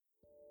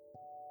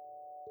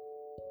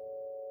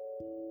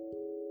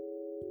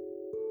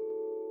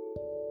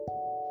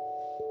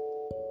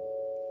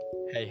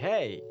Hey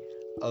hey,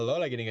 lo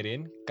lagi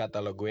dengerin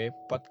Kata Lo Gue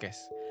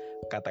Podcast.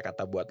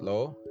 Kata-kata buat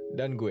lo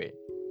dan gue.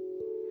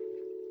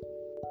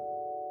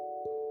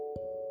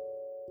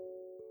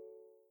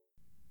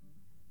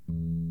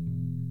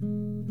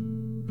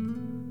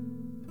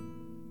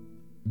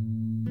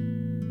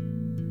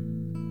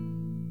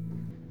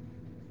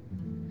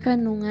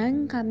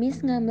 Renungan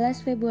Kamis 19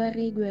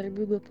 Februari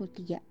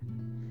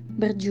 2023.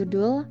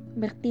 Berjudul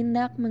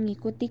Bertindak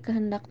Mengikuti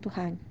Kehendak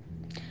Tuhan.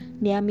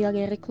 Diambil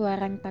dari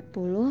Keluaran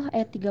 40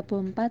 ayat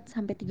 34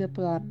 sampai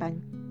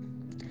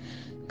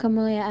 38.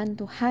 Kemuliaan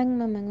Tuhan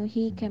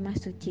memenuhi kemah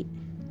suci.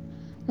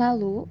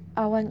 Lalu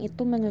awan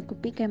itu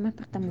menutupi kemah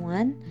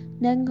pertemuan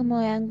dan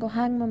kemuliaan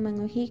Tuhan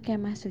memenuhi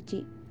kemah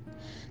suci,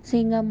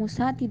 sehingga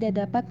Musa tidak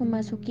dapat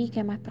memasuki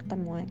kemah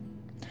pertemuan,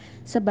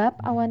 sebab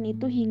awan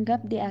itu hinggap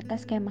di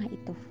atas kemah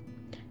itu,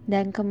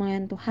 dan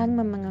kemuliaan Tuhan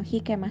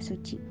memenuhi kemah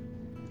suci.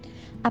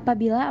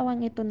 Apabila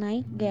awan itu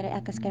naik dari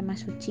atas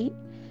kemah suci,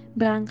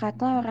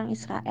 berangkatlah orang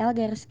Israel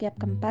dari setiap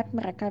tempat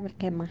mereka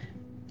berkemah.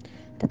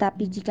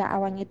 Tetapi jika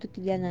awan itu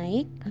tidak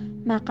naik,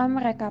 maka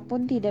mereka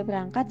pun tidak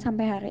berangkat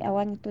sampai hari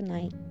awan itu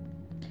naik.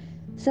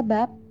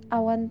 Sebab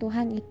awan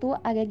Tuhan itu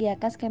ada di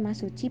atas kemah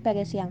suci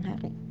pada siang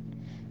hari,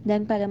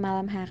 dan pada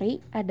malam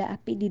hari ada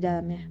api di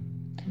dalamnya,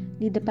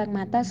 di depan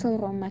mata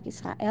seluruh umat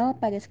Israel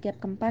pada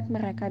setiap tempat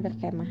mereka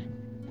berkemah.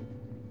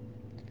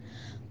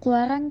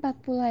 Keluaran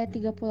 40 ayat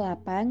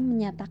 38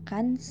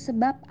 menyatakan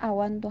sebab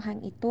awan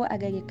Tuhan itu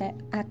ada di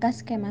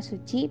atas kemah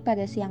suci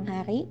pada siang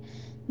hari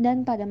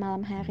dan pada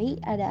malam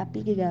hari ada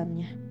api di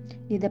dalamnya,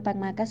 di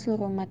depan mata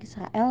seluruh umat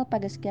Israel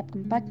pada setiap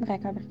tempat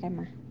mereka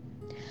berkemah.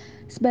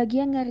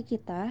 Sebagian dari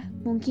kita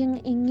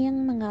mungkin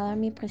ingin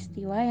mengalami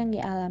peristiwa yang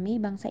dialami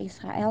bangsa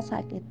Israel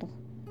saat itu.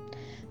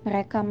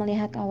 Mereka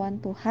melihat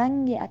awan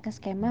Tuhan di atas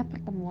kemah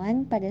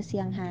pertemuan pada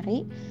siang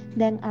hari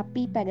dan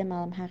api pada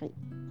malam hari.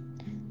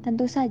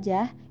 Tentu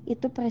saja,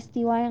 itu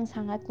peristiwa yang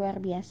sangat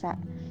luar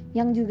biasa,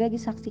 yang juga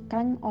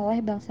disaksikan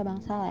oleh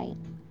bangsa-bangsa lain.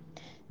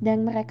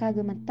 Dan mereka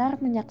gemetar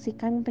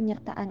menyaksikan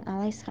penyertaan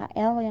Allah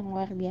Israel yang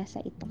luar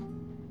biasa itu.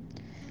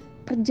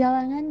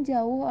 Perjalanan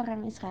jauh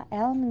orang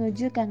Israel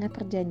menuju tanah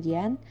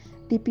perjanjian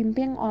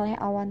dipimpin oleh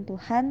awan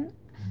Tuhan,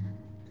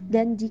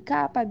 dan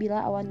jika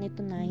apabila awan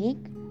itu naik,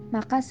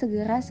 maka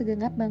segera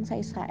segenap bangsa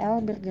Israel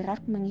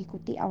bergerak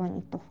mengikuti awan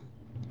itu.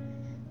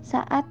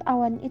 Saat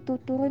awan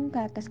itu turun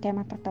ke atas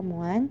kemah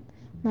pertemuan,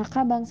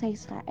 maka bangsa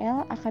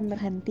Israel akan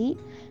berhenti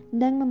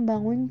dan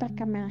membangun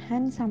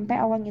perkemahan sampai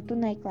awan itu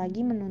naik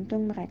lagi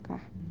menuntun mereka.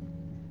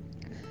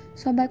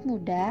 Sobat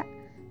muda,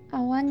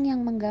 awan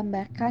yang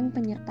menggambarkan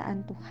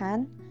penyertaan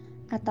Tuhan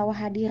atau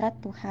hadirat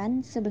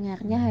Tuhan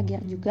sebenarnya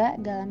hadir juga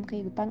dalam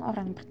kehidupan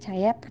orang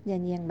percaya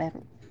perjanjian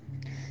baru.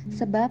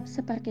 Sebab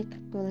seperti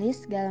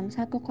tertulis dalam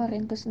 1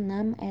 Korintus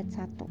 6 ayat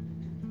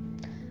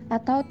 1.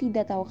 Atau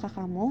tidak tahukah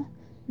kamu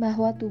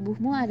bahwa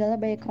tubuhmu adalah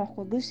baik Roh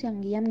Kudus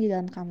yang diam di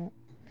dalam kamu,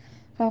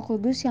 Roh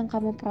Kudus yang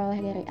kamu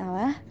peroleh dari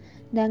Allah,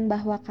 dan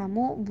bahwa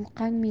kamu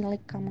bukan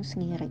milik kamu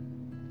sendiri.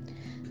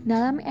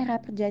 Dalam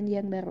era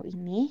perjanjian baru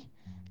ini,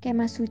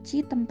 kemah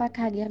suci tempat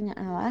hadirnya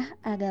Allah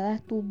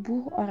adalah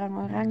tubuh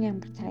orang-orang yang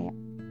percaya.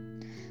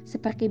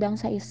 Seperti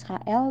bangsa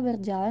Israel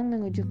berjalan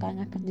menuju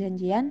tanah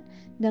perjanjian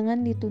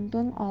dengan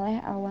dituntun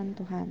oleh awan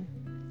Tuhan,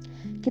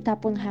 kita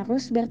pun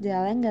harus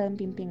berjalan dalam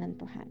pimpinan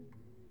Tuhan.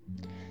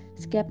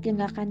 Setiap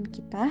tindakan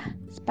kita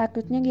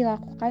sepatutnya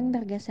dilakukan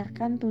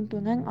berdasarkan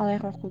tuntunan oleh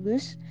Roh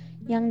Kudus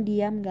yang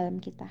diam dalam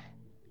kita.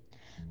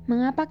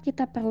 Mengapa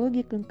kita perlu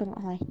dituntun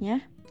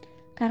olehnya?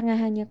 Karena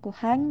hanya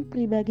Tuhan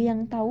pribadi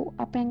yang tahu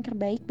apa yang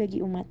terbaik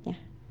bagi umatnya,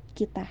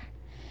 kita.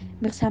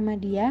 Bersama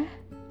Dia,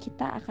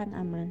 kita akan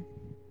aman.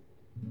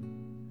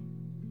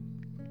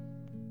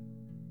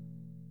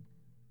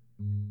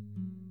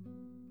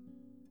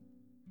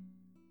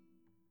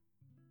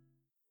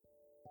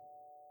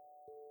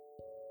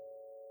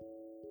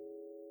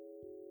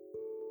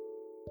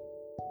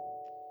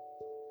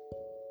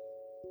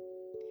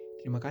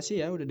 Terima kasih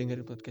ya udah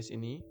dengerin podcast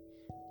ini.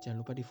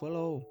 Jangan lupa di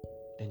follow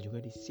dan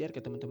juga di share ke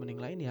teman-teman yang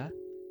lain ya.